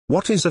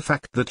What is a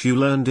fact that you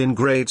learned in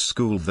grade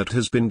school that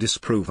has been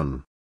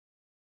disproven?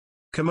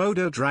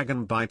 Komodo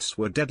dragon bites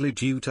were deadly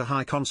due to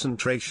high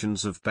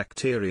concentrations of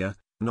bacteria,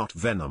 not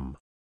venom.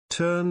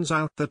 Turns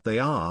out that they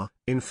are,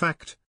 in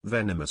fact,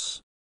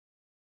 venomous.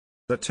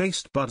 The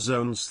taste bud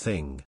zones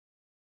thing.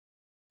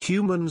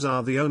 Humans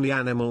are the only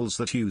animals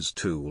that use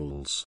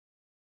tools.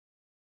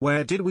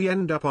 Where did we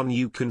end up on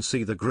You Can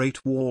See the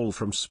Great Wall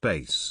from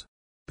Space?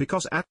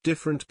 Because at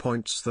different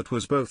points that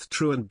was both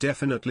true and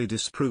definitely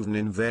disproven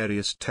in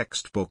various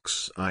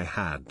textbooks I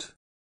had.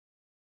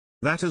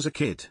 That as a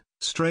kid,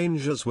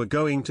 strangers were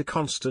going to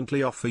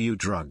constantly offer you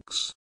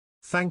drugs.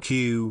 Thank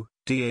you,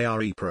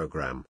 DARE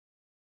program.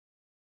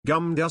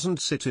 Gum doesn't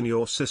sit in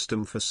your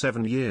system for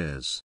 7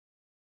 years.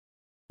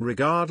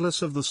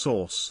 Regardless of the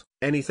source,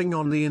 anything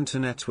on the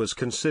internet was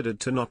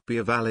considered to not be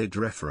a valid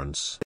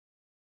reference.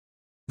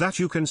 That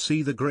you can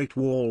see the Great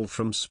Wall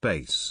from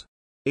space.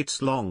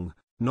 It's long,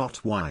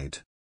 not wide.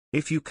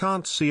 If you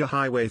can't see a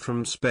highway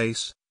from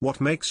space, what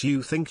makes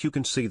you think you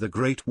can see the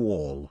Great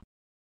Wall?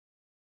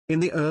 In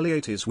the early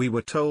 80s we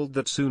were told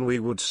that we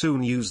would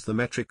soon use the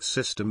metric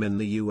system in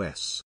the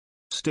US.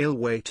 Still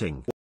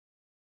waiting.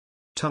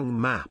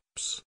 Tongue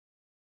maps.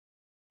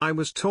 I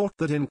was taught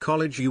that in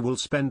college you will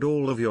spend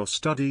all of your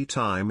study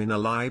time in a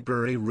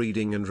library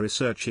reading and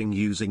researching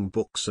using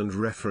books and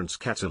reference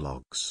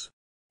catalogs.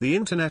 The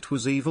internet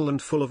was evil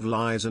and full of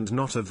lies and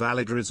not a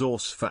valid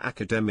resource for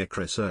academic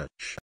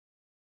research.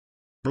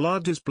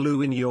 Blood is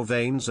blue in your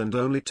veins and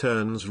only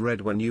turns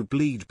red when you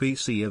bleed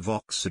BC of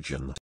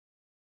oxygen.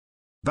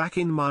 Back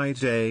in my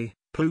day,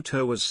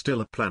 Pluto was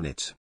still a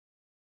planet.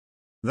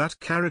 That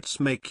carrots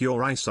make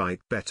your eyesight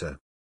better.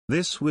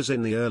 This was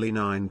in the early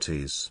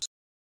 90s.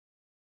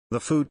 The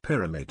food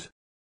pyramid.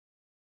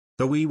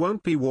 Though we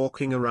won't be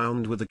walking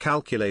around with a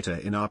calculator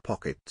in our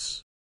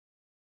pockets.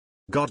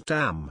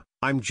 Goddamn,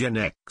 I'm Gen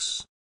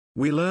X.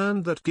 We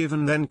learned that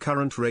given then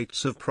current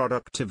rates of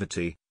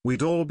productivity,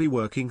 we'd all be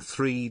working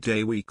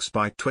 3-day weeks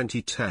by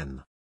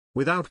 2010.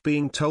 Without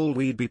being told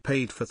we'd be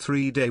paid for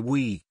 3-day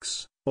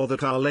weeks, or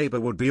that our labor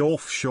would be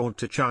offshored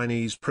to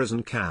Chinese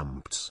prison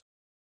camps.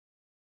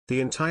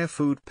 The entire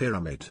food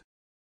pyramid.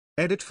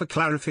 Edit for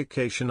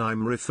clarification,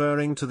 I'm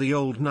referring to the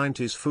old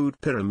 90s food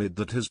pyramid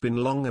that has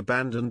been long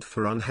abandoned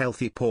for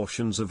unhealthy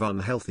portions of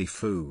unhealthy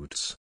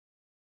foods.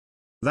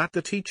 That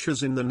the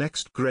teachers in the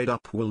next grade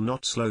up will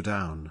not slow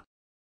down.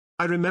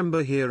 I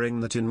remember hearing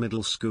that in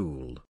middle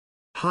school.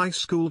 High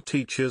school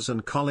teachers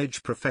and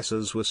college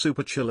professors were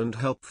super chill and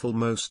helpful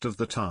most of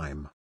the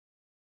time.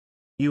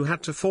 You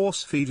had to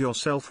force feed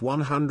yourself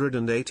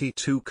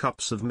 182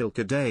 cups of milk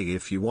a day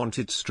if you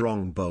wanted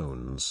strong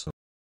bones.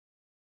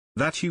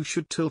 That you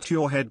should tilt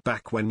your head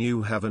back when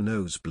you have a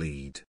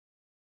nosebleed.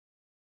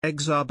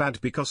 Eggs are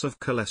bad because of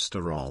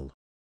cholesterol.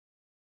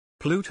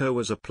 Pluto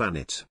was a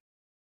planet.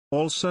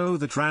 Also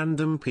that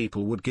random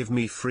people would give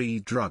me free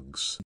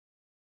drugs.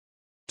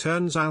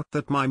 Turns out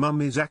that my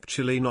mum is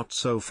actually not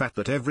so fat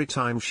that every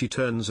time she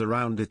turns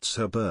around it's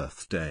her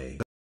birthday.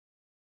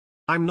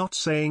 I'm not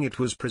saying it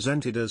was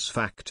presented as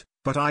fact,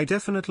 but I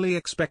definitely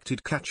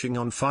expected catching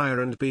on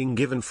fire and being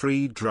given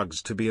free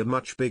drugs to be a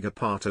much bigger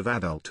part of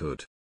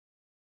adulthood.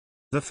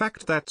 The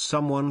fact that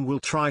someone will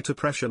try to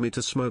pressure me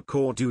to smoke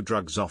or do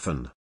drugs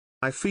often.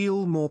 I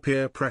feel more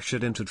peer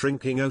pressured into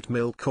drinking oat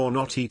milk or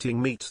not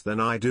eating meat than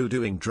I do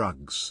doing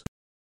drugs.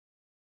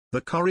 The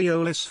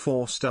Coriolis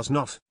force does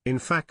not, in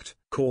fact,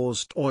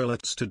 cause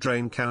toilets to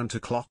drain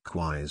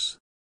counterclockwise.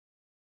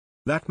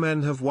 That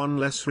men have one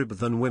less rib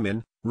than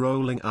women,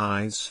 rolling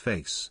eyes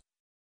face.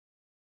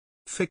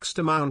 Fixed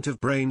amount of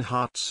brain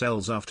heart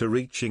cells after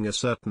reaching a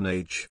certain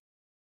age.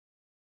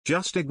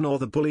 Just ignore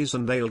the bullies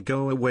and they'll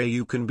go away.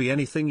 You can be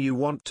anything you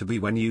want to be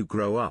when you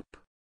grow up.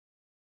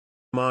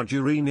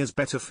 Margarine is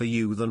better for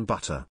you than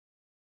butter.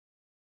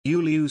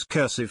 You'll use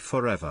cursive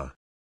forever.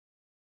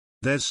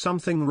 There's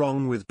something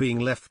wrong with being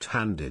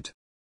left-handed.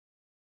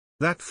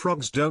 That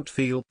frogs don't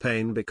feel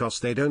pain because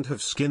they don't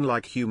have skin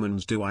like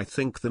humans do. I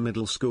think the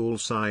middle school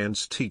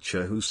science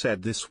teacher who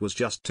said this was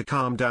just to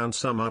calm down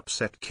some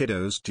upset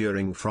kiddos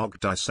during frog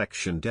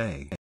dissection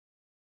day.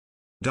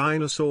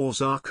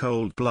 Dinosaurs are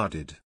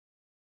cold-blooded.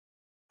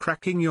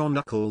 Cracking your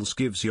knuckles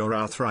gives you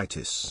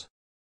arthritis.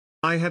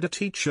 I had a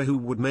teacher who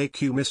would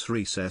make you miss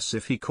recess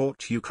if he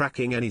caught you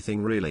cracking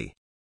anything really.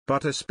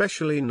 But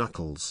especially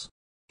knuckles.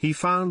 He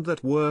found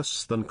that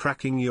worse than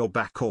cracking your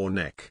back or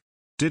neck.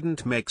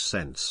 Didn't make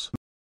sense.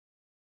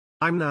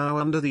 I'm now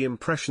under the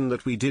impression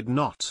that we did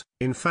not,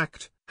 in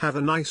fact, have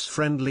a nice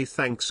friendly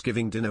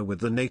Thanksgiving dinner with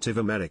the Native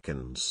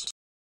Americans.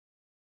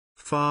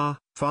 Far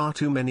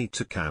too many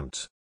to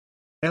count.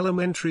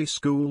 Elementary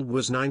school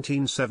was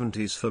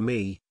 1970s for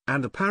me,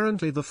 and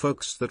apparently the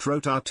folks that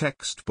wrote our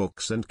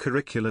textbooks and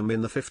curriculum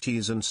in the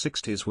 50s and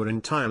 60s were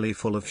entirely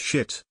full of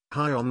shit,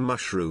 high on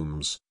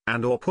mushrooms,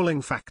 and or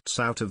pulling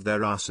facts out of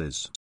their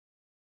asses.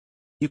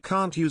 You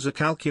can't use a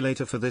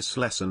calculator for this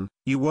lesson.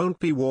 You won't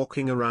be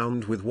walking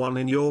around with one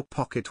in your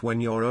pocket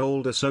when you're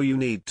older, so you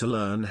need to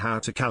learn how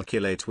to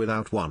calculate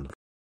without one.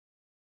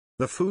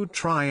 The food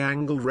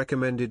triangle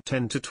recommended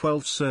 10 to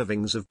 12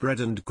 servings of bread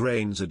and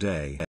grains a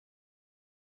day.